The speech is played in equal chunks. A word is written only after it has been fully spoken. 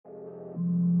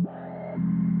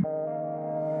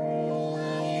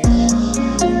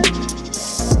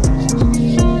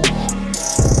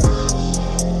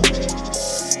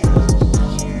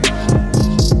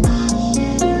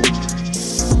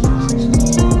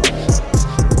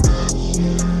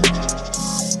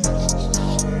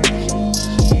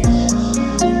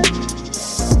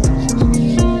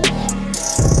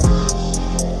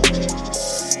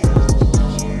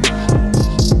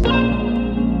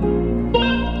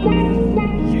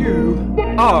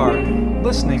are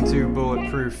listening to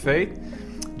Bulletproof Faith.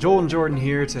 Joel and Jordan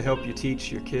here to help you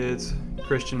teach your kids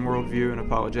Christian worldview and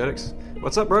apologetics.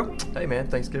 What's up, bro? Hey, man.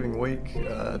 Thanksgiving week.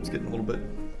 It's getting a little bit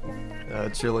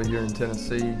chilly here in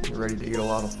Tennessee. We're ready to eat a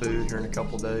lot of food here in a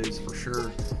couple days for sure.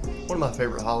 One of my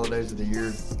favorite holidays of the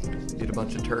year. Eat a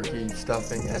bunch of turkey,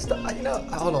 stuffing.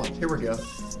 Hold on. Here we go.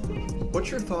 What's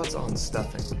your thoughts on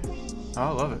stuffing? I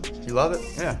love it. You love it?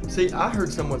 Yeah. See, I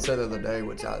heard someone say the other day,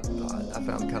 which I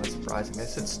found kind of surprising. They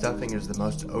said stuffing is the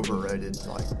most overrated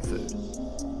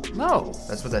food. No.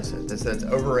 That's what they said. They said it's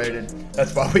overrated.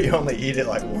 That's why we only eat it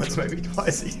like once, maybe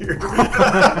twice a year.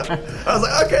 I was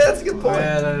like, okay, that's a good point.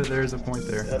 Yeah, there's a point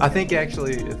there. I think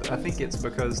it's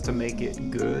because to make it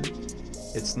good,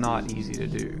 it's not easy to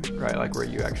do, right? Like where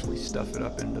you actually stuff it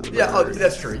up into the burger.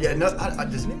 That's true. Yeah, no,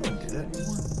 does anyone do that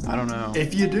anymore? I don't know.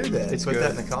 If you do that, it's put good. that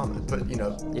in the comment. Put,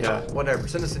 whatever.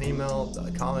 Send us an email,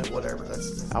 a comment, whatever.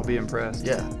 I'll be impressed.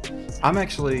 Yeah. I'm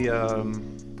actually a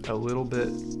little bit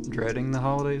dreading the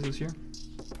holidays this year.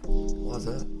 Why's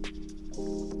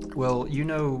that? Well, you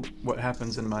know what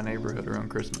happens in my neighborhood around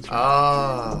Christmas.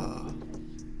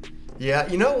 Yeah,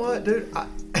 you know what, dude?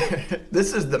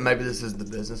 This is the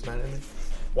businessman in me.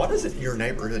 Why doesn't your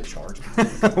neighborhood charge me?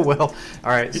 Well,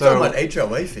 all right. You're talking about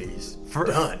HOA fees.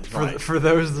 For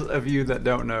those of you that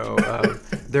don't know,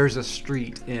 there's a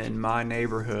street in my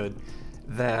neighborhood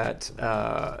that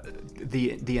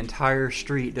the entire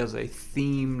street does a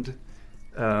themed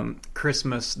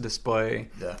Christmas display,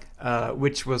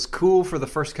 which was cool for the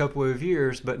first couple of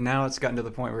years, but now it's gotten to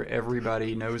the point where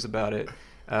everybody knows about it.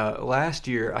 Last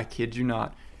year, I kid you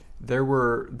not, there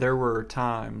were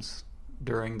times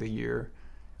during the year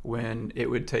when it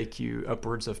would take you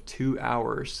upwards of 2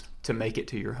 hours to make it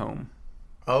to your home.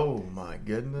 Oh my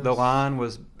goodness! The line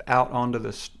was out onto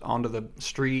the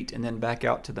street and then back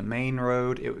out to the main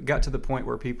road. It got to the point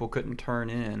where people couldn't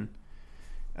turn in.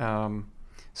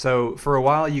 So for a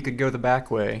while you could go the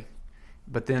back way,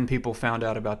 but then people found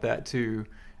out about that too.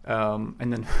 And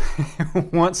then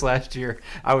once last year,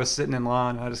 I was sitting in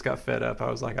line and I just got fed up.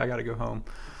 I was like, I got to go home.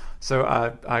 So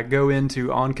I go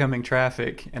into oncoming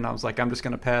traffic and I was like, I'm just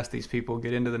going to pass these people,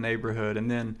 get into the neighborhood, and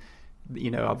then,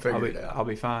 I'll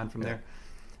be fine from there.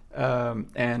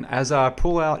 And as I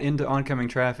pull out into oncoming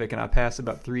traffic and I pass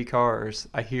about 3 cars,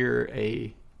 I hear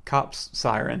a cop's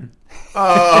siren.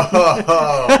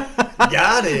 Oh,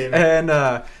 got him. And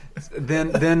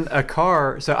then a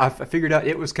car, so I figured out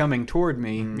it was coming toward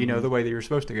me, the way that you're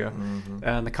supposed to go. Mm-hmm.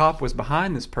 And the cop was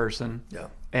behind this person,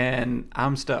 and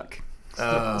I'm stuck.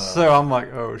 So I'm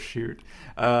like, oh, shoot.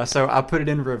 So I put it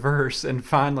in reverse, and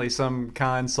finally some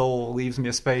kind soul leaves me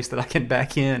a space that I can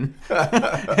back in.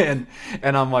 and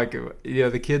I'm like,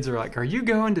 the kids are like, are you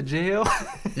going to jail?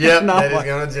 Yep, Daddy's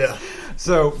going to jail.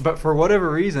 So, but for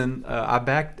whatever reason, I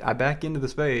back into the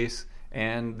space,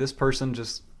 and this person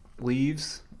just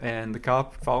leaves, and the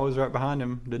cop follows right behind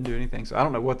him. Didn't do anything. So I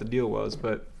don't know what the deal was,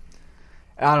 but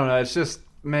I don't know. It's just,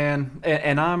 man.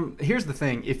 And here's the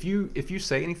thing: if you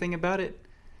say anything about it,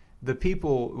 the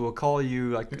people will call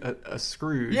you like a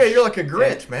Scrooge. Yeah, you're like a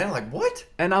Grinch, man. Like, what?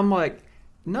 And I'm like,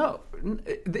 no. And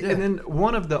then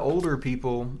one of the older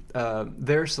people,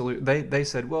 they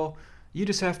said, well, you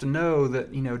just have to know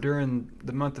that, during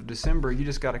the month of December, you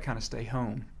just got to kind of stay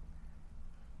home.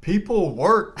 People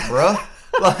work, bruh.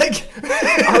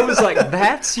 I was like,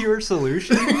 that's your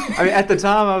solution? I mean, at the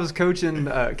time I was coaching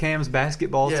Cam's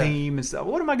basketball team and stuff.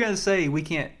 What am I going to say? We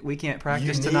can't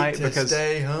practice tonight because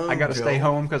I got to stay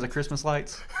home because of Christmas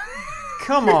lights.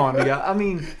 Come on, yeah. I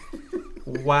mean,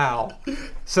 wow.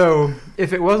 So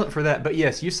if it wasn't for that, but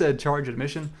yes, you said charge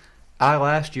admission. I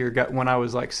last year when I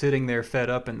was like sitting there fed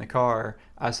up in the car,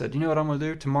 I said, you know what I'm going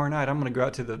to do? Tomorrow night I'm going to go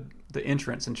out to the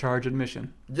entrance and charge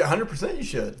admission. Yeah, 100% you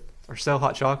should. Or sell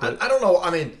hot chocolate. I don't know.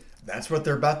 I mean, that's what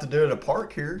they're about to do at a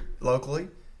park here locally.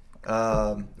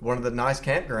 One of the nice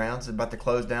campgrounds is about to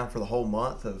close down for the whole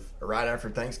month of right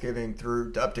after Thanksgiving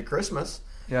through up to Christmas.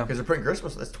 Yeah, because they're putting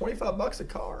Christmas. That's $25 a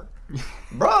car,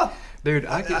 bruh. Dude,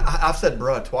 I've said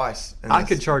bruh twice. I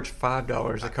could charge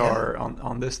 $5 a car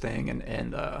on this thing,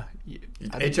 and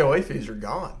HOA fees are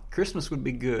gone. Christmas would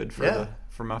be good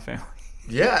for my family.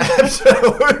 Yeah,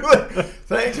 absolutely.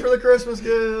 Thanks for the Christmas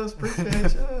gifts.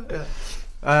 Appreciate you.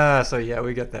 Yeah. So yeah,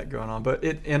 we got that going on. But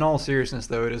in all seriousness,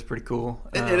 though, it is pretty cool.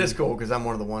 It is cool because I'm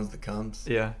one of the ones that comes.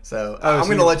 Yeah. So I'm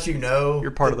going to let you know.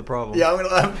 You're part of the problem. Yeah, I'm going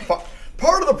to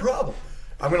part of the problem.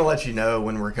 I'm going to let you know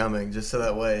when we're coming, just so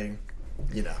that way,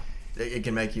 it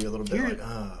can make you a little bit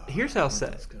Here's how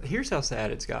sad. Here's how sad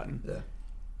it's gotten. Yeah.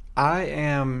 I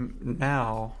am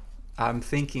now. I'm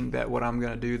thinking that what I'm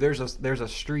going to do, there's a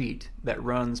street that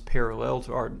runs parallel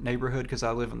to our neighborhood because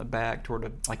I live in the back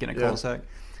in a cul-de-sac.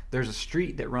 there's a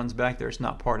street that runs back there. It's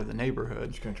not part of the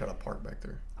neighborhood. Just gonna try to park back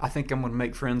there. I think I'm going to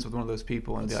make friends with one of those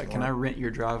people and That's be like, "Can I smart. rent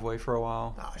your driveway for a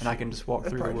while?" And I can just walk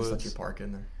through the Just let woods. you park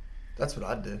in there. That's what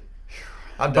I'd do.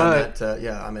 I've done that.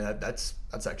 Yeah, I mean that's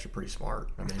actually pretty smart.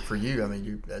 I mean, for you, I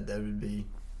mean that would be.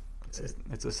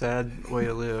 It's a sad way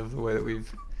to live, the way that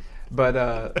we've. But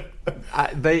I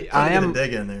am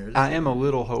dig in there. I am a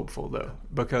little hopeful though,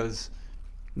 because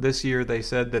this year they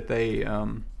said that they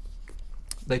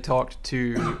talked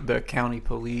to the county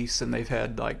police and they've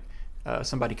had like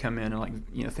somebody come in and like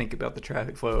think about the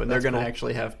traffic flow, and they're going to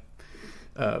actually have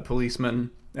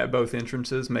policemen at both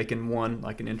entrances making one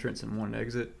like an entrance and one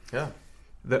exit. Yeah.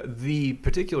 The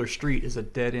particular street is a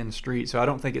dead end street, so I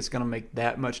don't think it's going to make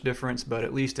that much difference, but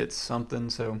at least it's something.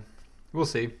 So we'll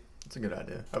see. It's a good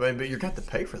idea. I mean, but you're going to have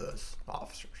to pay for those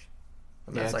officers.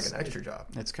 I mean, that's like an extra job.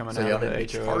 It's coming so out of the be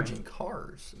HOA. charging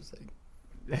cars.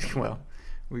 Well,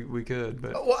 we could,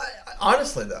 but well,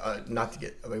 honestly, not to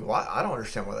get. I mean, why? I don't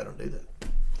understand why they don't do that.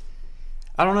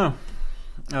 I don't know.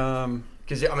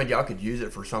 Because I mean, y'all could use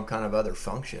it for some kind of other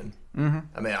function. Mm-hmm.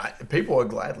 I mean, people would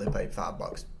gladly pay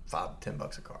 $5,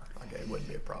 $10 a car. Like it wouldn't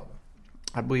be a problem.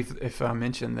 I believe if I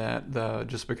mentioned that,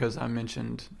 just because I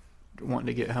mentioned wanting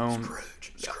to get home,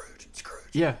 Scrooge.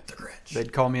 Yeah, the Grinch.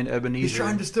 They'd call me an Ebenezer. He's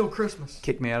trying to steal Christmas.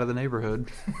 Kick me out of the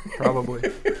neighborhood, probably.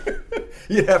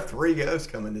 You'd have 3 ghosts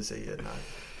coming to see you at night.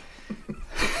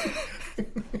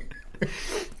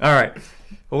 All right.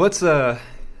 Well, let's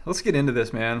get into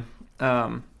this, man.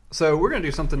 So we're going to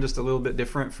do something just a little bit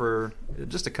different for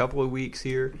just a couple of weeks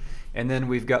here. And then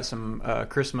we've got some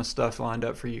Christmas stuff lined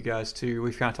up for you guys, too.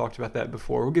 We've kind of talked about that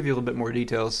before. We'll give you a little bit more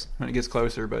details when it gets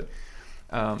closer. But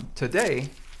today,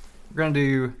 we're going to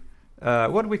do,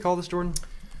 what do we call this, Jordan?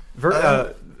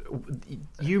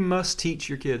 You must teach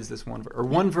your kids this one verse. Or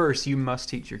one verse you must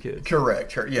teach your kids.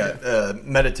 Correct. Yeah.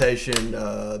 Meditation,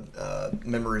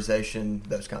 memorization,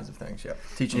 those kinds of things. Yeah.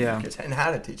 Teaching your kids and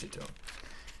how to teach it to them.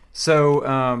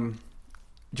 So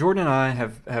Jordan and I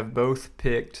have both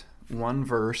picked one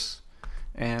verse,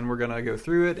 and we're going to go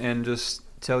through it and just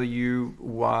tell you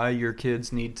why your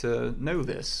kids need to know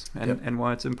this and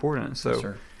why it's important. So yes,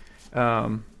 sir.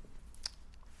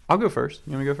 I'll go first.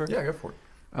 You want me to go first? Yeah, go for it.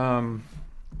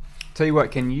 Tell you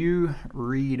what, can you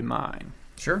read mine?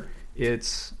 Sure.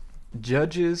 It's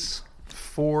Judges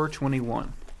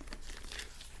 4:21.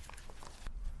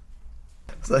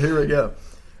 So here we go.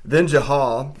 Then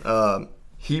Jahal,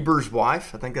 Heber's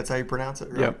wife, I think that's how you pronounce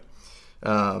it, right?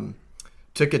 Yep.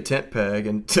 Took a tent peg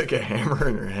and took a hammer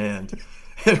in her hand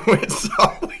and went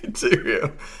softly to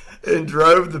him and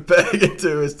drove the peg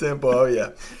into his temple. Oh, yeah.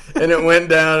 And it went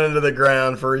down into the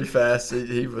ground, for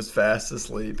he was fast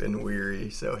asleep and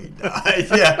weary, so he died.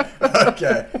 Yeah.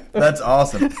 Okay. That's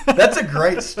awesome. That's a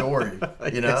great story.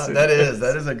 You know, Yes, that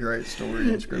is a great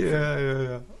story in Scripture.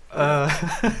 Yeah.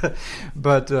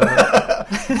 But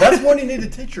that's one you need to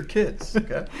teach your kids.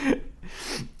 Okay.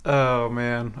 Oh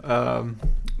man,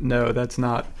 no,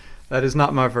 that is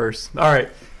not my verse. All right,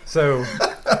 so,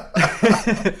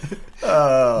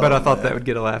 but I thought that would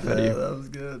get a laugh out of you. That was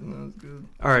good.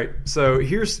 All right, so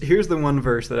here's the one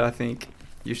verse that I think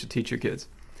you should teach your kids.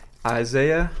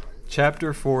 Isaiah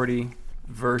chapter 40,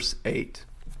 verse 8.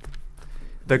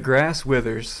 The grass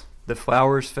withers, the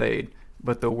flowers fade,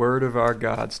 but the word of our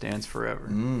God stands forever.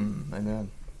 Amen.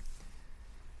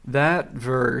 That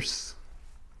verse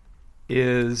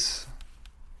is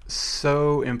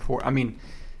so important. I mean,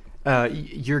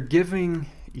 you're giving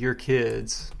your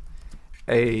kids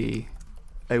a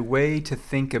way to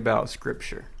think about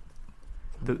Scripture.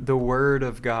 The Word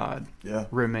of God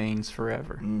remains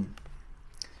forever.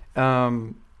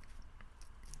 I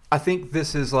think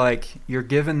this is like you're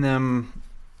giving them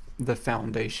the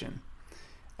foundation.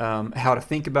 How to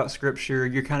think about Scripture.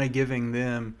 You're kind of giving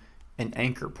them an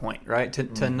anchor point, right?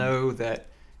 To know that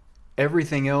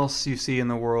everything else you see in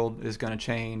the world is going to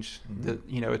change.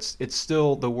 It's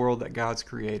still the world that God's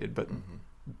created, but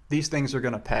these things are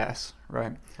going to pass,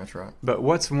 right? That's right. But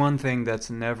what's one thing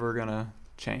that's never going to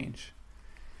change?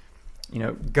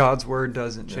 God's word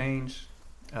doesn't change.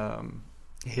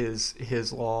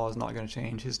 His law is not going to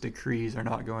change. His decrees are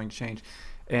not going to change.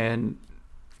 And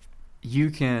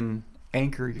you can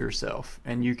anchor yourself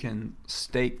and you can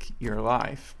stake your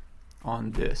life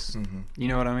on this. You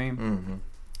know what I mean?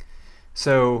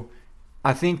 So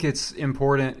I think it's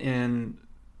important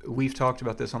we've talked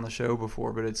about this on the show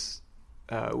before, but it's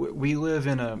we live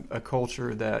in a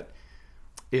culture that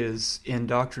is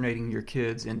indoctrinating your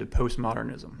kids into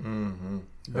postmodernism,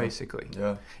 basically.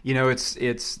 Yeah.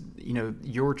 It's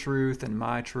your truth and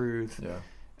my truth. Yeah.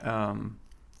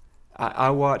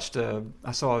 I watched.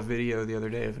 I saw a video the other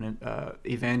day of an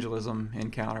evangelism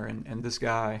encounter, and this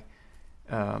guy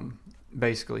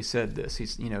basically said this.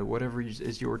 He's, whatever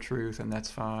is your truth, and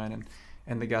that's fine.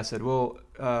 And the guy said, well,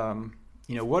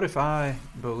 what if I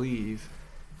believe?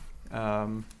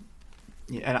 And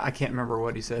I can't remember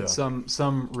what he said. Yeah.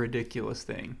 Some ridiculous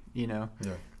thing, Yeah.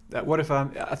 That what if I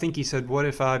think he said, what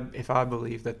if I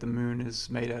believe that the moon is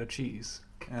made out of cheese?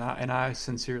 And I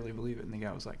sincerely believe it. And the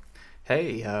guy was like,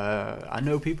 hey, I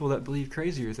know people that believe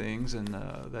crazier things, and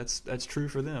that's true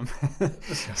for them.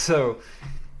 So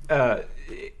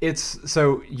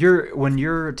when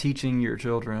you're teaching your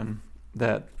children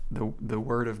that the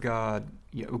Word of God,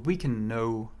 we can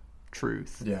know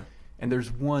truth. Yeah. And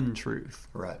there's one truth.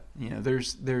 Right.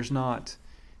 There's not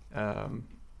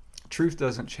truth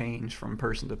doesn't change from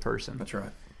person to person. That's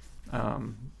right.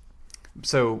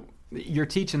 So you're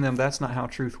teaching them that's not how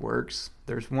truth works.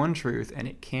 There's one truth, and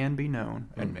it can be known,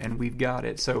 and we've got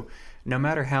it. So no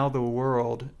matter how the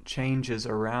world changes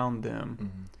around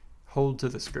them, hold to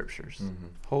the Scriptures.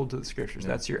 Hold to the Scriptures.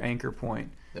 Yeah. That's your anchor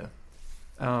point. Yeah.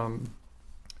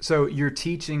 So you're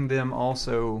teaching them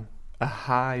also a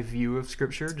high view of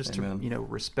Scripture, just Amen. To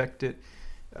respect it.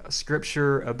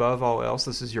 Scripture above all else.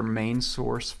 This is your main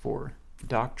source for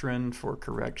doctrine, for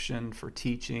correction, for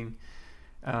teaching,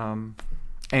 and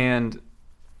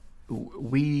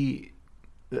the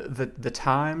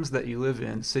times that you live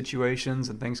in, situations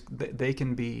and things, they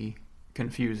can be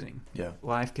confusing. Yeah,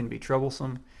 life can be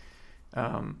troublesome,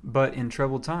 but in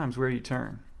troubled times, where do you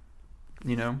turn?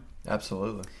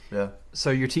 Absolutely. Yeah.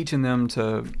 So you're teaching them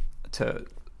to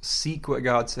seek what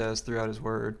God says throughout His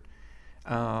Word.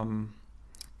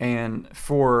 And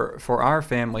for our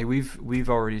family, we've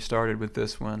already started with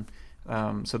this one,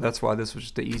 so that's why this was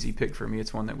just an easy pick for me.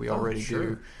 It's one that we already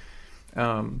do,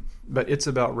 but it's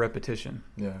about repetition.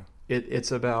 Yeah,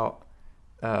 it's about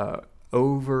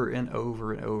over and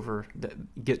over and over,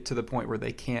 get to the point where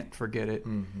they can't forget it.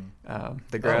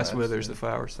 The grass withers, the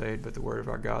flowers fade, but the word of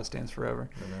our God stands forever.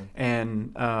 Amen.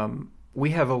 And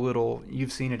we have a little,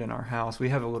 you've seen it in our house, we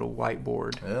have a little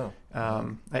whiteboard. Yeah.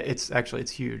 It's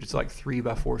huge. It's like 3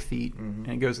 by 4 feet, and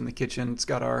it goes in the kitchen. It's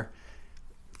got our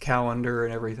calendar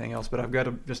and everything else, but I've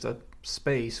got just a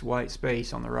white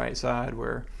space on the right side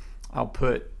where I'll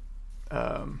put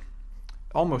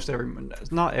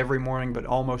not every morning, but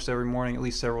almost every morning, at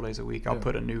least several days a week, I'll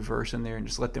put a new verse in there and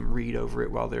just let them read over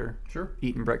it while they're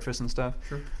eating breakfast and stuff.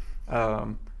 Sure.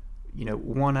 1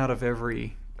 out of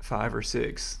every 5 or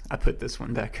 6, I put this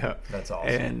one back up. That's awesome.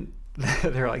 And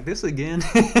they're like, this again?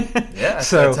 Yeah,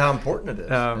 so that's how important it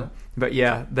is. But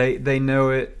yeah, they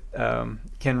know it,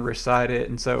 can recite it,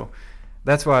 and so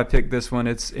that's why I picked this one.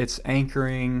 It's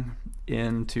anchoring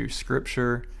into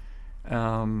Scripture,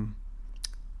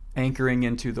 anchoring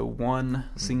into the one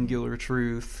singular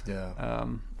truth. Yeah.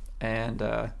 And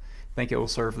I think it will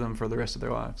serve them for the rest of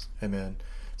their lives. Amen.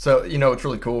 So it's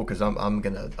really cool because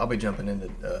I'll be jumping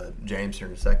into James here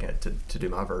in a second to do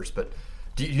my verse. But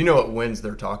do you know what winds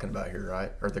they're talking about here,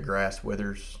 right? Or the grass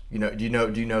withers? Do you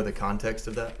know the context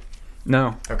of that?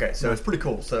 No. Okay, so it's pretty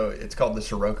cool. So it's called the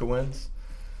Sirocco winds.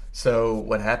 So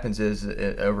what happens is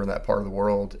over in that part of the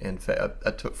world,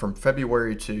 from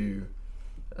February to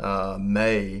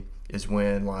May is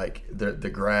when like the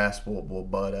grass will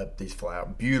bud up these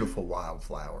beautiful wild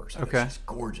flowers. Okay. It's just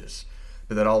gorgeous.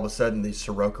 But then all of a sudden these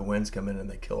Sirocco winds come in and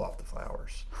they kill off the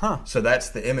flowers. Huh. So that's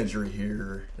the imagery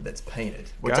here that's painted,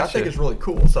 which Gotcha. I think is really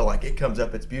cool. So like it comes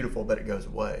up, it's beautiful, but it goes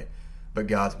away. But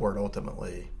God's word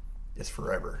ultimately is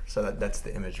forever. So that's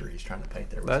the imagery he's trying to paint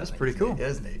there. That is pretty cool. It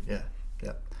is neat. Yeah.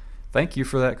 Yeah. Thank you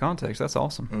for that context. That's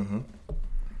awesome. Mm-hmm.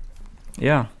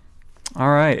 Yeah. All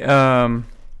right.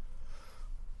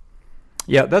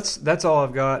 Yeah, that's all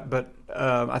I've got. But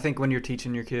I think when you're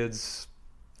teaching your kids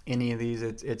any of these,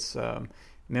 it's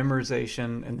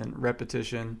memorization and then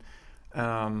repetition,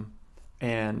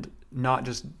 and not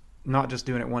just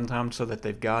doing it one time so that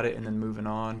they've got it and then moving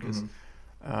on. Because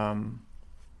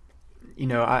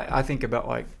I think about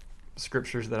like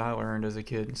scriptures that I learned as a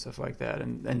kid and stuff like that,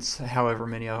 and however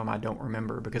many of them I don't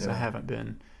remember because I haven't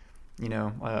been. Do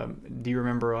you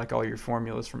remember like all your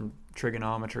formulas from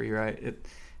trigonometry, right?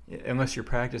 Unless you're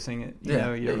practicing it, you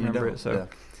don't remember it. So,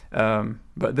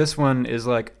 but this one is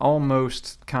like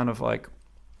almost kind of like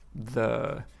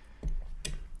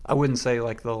I wouldn't say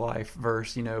like the life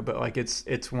verse, but like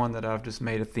it's one that I've just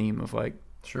made a theme of like,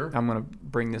 sure, I'm going to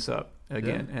bring this up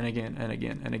again and again and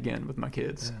again and again with my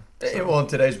kids. Yeah. So, well, in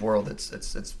today's world,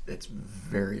 it's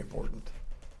very important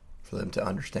for them to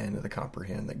understand and to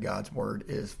comprehend that God's word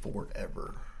is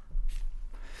forever.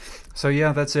 So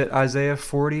yeah, that's it. Isaiah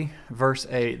 40, verse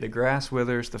 8. The grass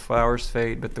withers, the flowers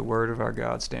fade, but the word of our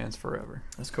God stands forever.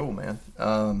 That's cool, man.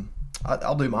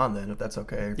 I'll do mine then, if that's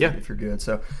okay. If you're good.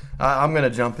 So I'm going to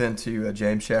jump into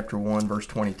James chapter 1, verse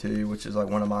 22, which is like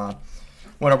one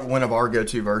of our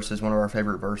go-to verses, one of our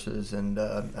favorite verses. And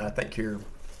I think here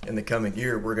in the coming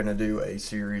year, we're going to do a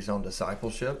series on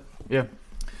discipleship. Yeah.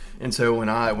 And so when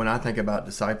I think about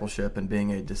discipleship and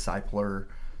being a discipler,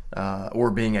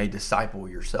 or being a disciple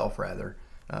yourself, rather,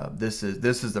 this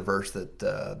is the verse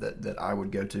that I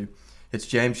would go to. It's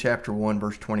James chapter 1,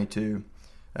 verse 22,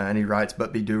 and he writes,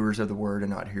 "But be doers of the word and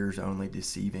not hearers only,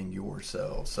 deceiving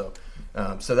yourselves." So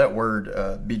that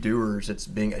word, be doers, it's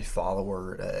being a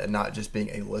follower, and not just being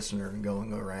a listener and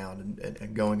going around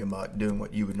and going amok, doing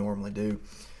what you would normally do.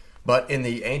 But in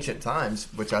the ancient times,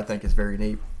 which I think is very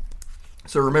neat.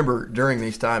 So remember, during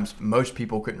these times, most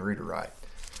people couldn't read or write.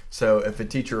 So if a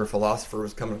teacher or philosopher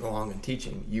was coming along and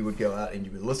teaching, you would go out and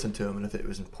you would listen to him, and if it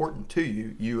was important to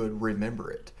you, you would remember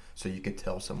it so you could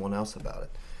tell someone else about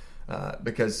it.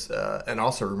 And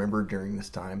also remember, during this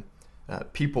time,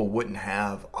 people wouldn't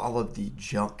have all of the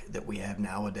junk that we have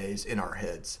nowadays in our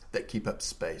heads that keep up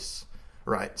space,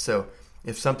 right? So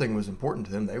if something was important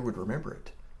to them, they would remember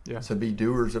it. Yeah. So be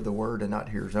doers of the word and not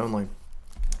hearers only.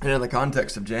 And in the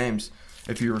context of James,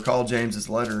 if you recall James's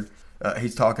letter,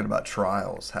 he's talking about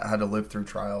trials, how to live through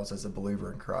trials as a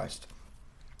believer in Christ.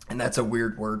 And that's a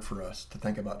weird word for us to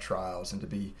think about trials and to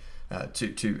be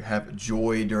to have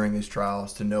joy during these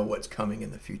trials, to know what's coming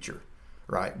in the future,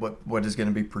 right? What is going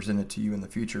to be presented to you in the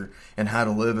future, and how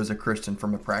to live as a Christian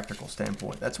from a practical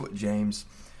standpoint. That's what James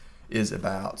is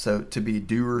about. So to be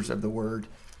doers of the word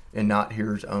and not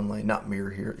hearers only, not mere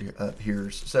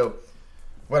hearers. So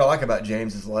what I like about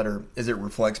James's letter is it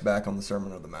reflects back on the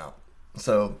Sermon on the Mount.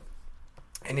 So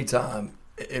anytime,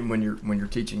 and when you're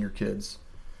teaching your kids,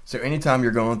 so anytime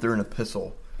you're going through an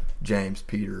epistle, James,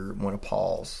 Peter, one of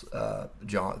Paul's,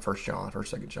 John, 1st John,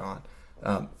 1st, 2nd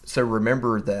John. So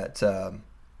remember that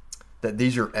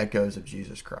these are echoes of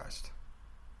Jesus Christ.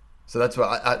 So that's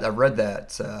why I read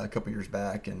that a couple years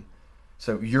back, and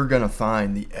so you're going to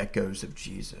find the echoes of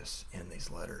Jesus in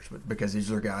these letters, because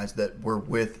these are guys that were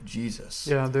with Jesus.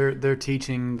 Yeah, they're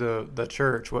teaching the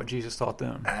church what Jesus taught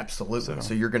them. Absolutely.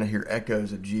 So you're going to hear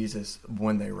echoes of Jesus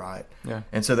when they write. Yeah.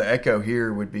 And so the echo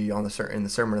here would be in the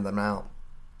Sermon on the Mount,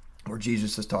 where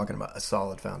Jesus is talking about a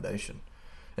solid foundation.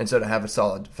 And so to have a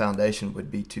solid foundation would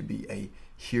be to be a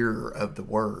hearer of the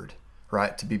word,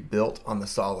 right? To be built on the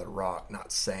solid rock,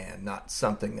 not sand, not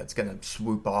something that's going to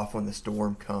swoop off when the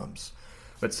storm comes,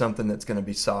 but something that's going to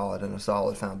be solid. And a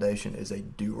solid foundation is a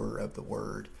doer of the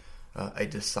word, a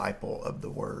disciple of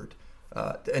the word.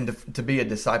 And to be a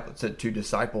disciple, to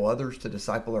disciple others, to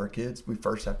disciple our kids, we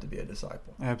first have to be a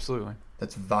disciple. Absolutely.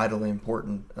 That's vitally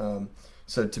important.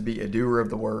 So to be a doer of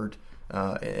the word,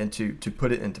 and to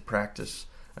put it into practice,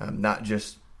 not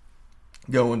just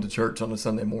going to church on a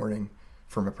Sunday morning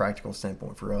from a practical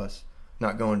standpoint for us,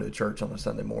 not going to church on a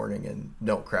Sunday morning and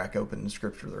don't crack open the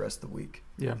scripture the rest of the week.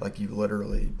 Yeah. Like you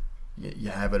literally, you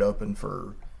have it open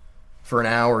for an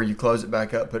hour, you close it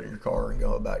back up, put it in your car, and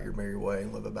go about your merry way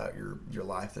and live about your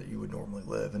life that you would normally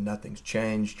live, and nothing's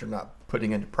changed. You're not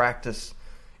putting into practice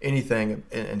anything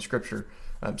in scripture.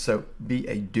 So be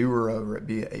a doer of it,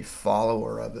 be a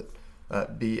follower of it,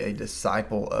 be a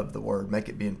disciple of the word, make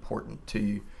it be important to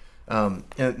you. And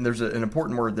there's an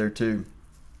important word there too.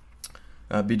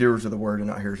 Be doers of the word and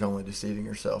not hearers only, deceiving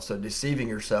yourself. So deceiving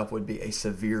yourself would be a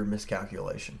severe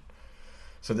miscalculation.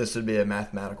 So this would be a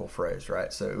mathematical phrase,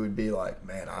 right? So it would be like,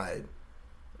 man, I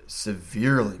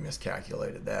severely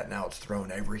miscalculated that. Now it's thrown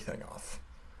everything off.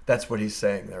 That's what he's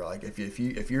saying there. Like if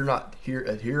you're not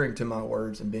adhering to my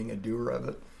words and being a doer of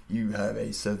it, you have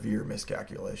a severe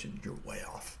miscalculation. You're way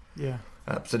off. Yeah.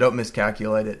 So don't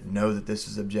miscalculate it. Know that this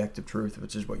is objective truth,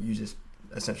 which is what you just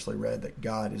essentially read, that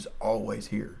God is always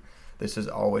here. This is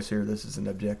always here. This is an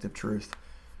objective truth,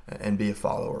 and be a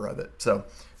follower of it. So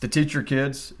to teach your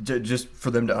kids, just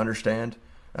for them to understand,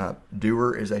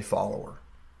 doer is a follower,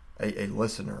 a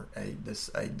listener,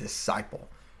 a disciple,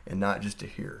 and not just a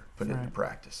hearer. Put it into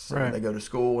practice. So when they go to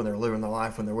school, when they're living their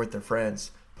life, when they're with their friends,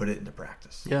 put it into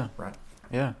practice. Yeah. Right.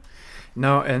 Yeah.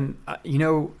 No, and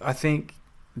I think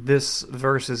this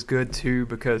verse is good too,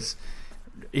 because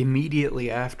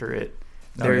immediately after it,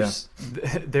 there's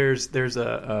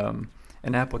a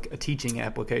teaching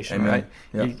application. Amen.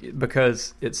 Right? Yep.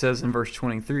 Because it says in verse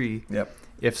 23, Yep.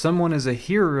 If someone is a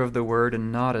hearer of the word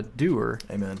and not a doer,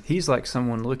 Amen. he's like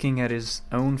someone looking at his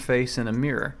own face in a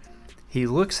mirror. He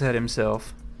looks at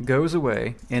himself, goes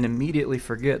away and immediately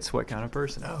forgets what kind of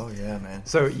person. Oh yeah, man.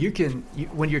 So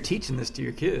when you're teaching this to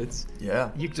your kids,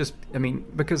 Yeah. you just, I mean,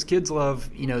 because kids love,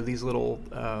 these little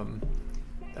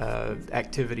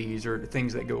activities or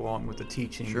things that go along with the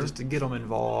teaching, Sure. just to get them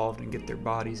involved and get their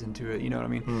bodies into it. You know what I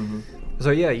mean? Mm-hmm.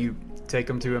 So yeah, you take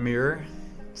them to a mirror,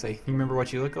 say, "You remember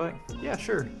what you look like?" "Yeah,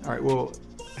 sure." "All right. Well,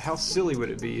 how silly would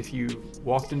it be if you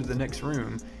walked into the next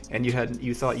room and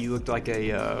you thought you looked like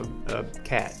a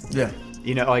cat?" Yeah.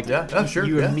 Yeah, sure,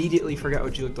 You yeah. immediately forgot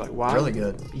what you looked like. Why? Really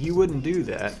good. You wouldn't do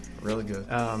that. Really good.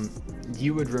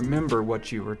 You would remember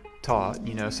what you were taught.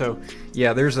 So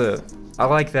yeah, I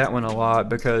like that one a lot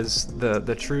because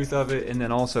the truth of it, and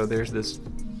then also there's this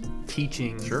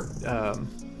teaching. Sure.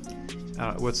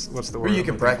 What's the word? Or you I'm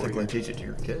can looking for practically here? teach it to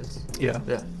your kids. Yeah.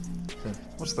 Yeah.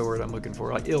 What's the word I'm looking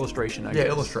for? Like illustration, I Yeah, guess.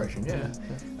 illustration. Yeah.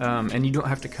 And you don't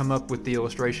have to come up with the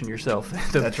illustration yourself.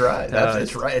 That's right.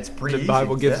 That's right. It's pretty The easy.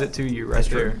 Bible gives Yeah. it to you right That's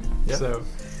there. true. Yeah. So,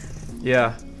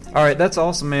 yeah. All right, that's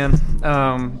awesome,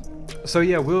 man. So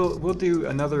yeah, we'll do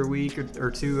another week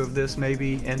or two of this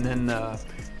maybe, and then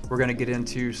we're gonna get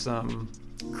into some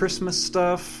Christmas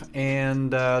stuff,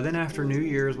 and then after New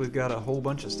Year's we've got a whole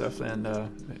bunch of stuff, and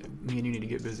me and you need to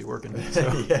get busy working. So.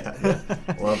 yeah.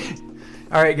 Love it.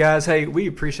 All right, guys. Hey, we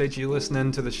appreciate you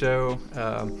listening to the show.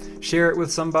 Share it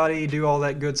with somebody, do all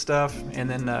that good stuff, and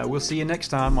then we'll see you next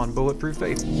time on Bulletproof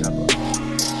Faith. God bless.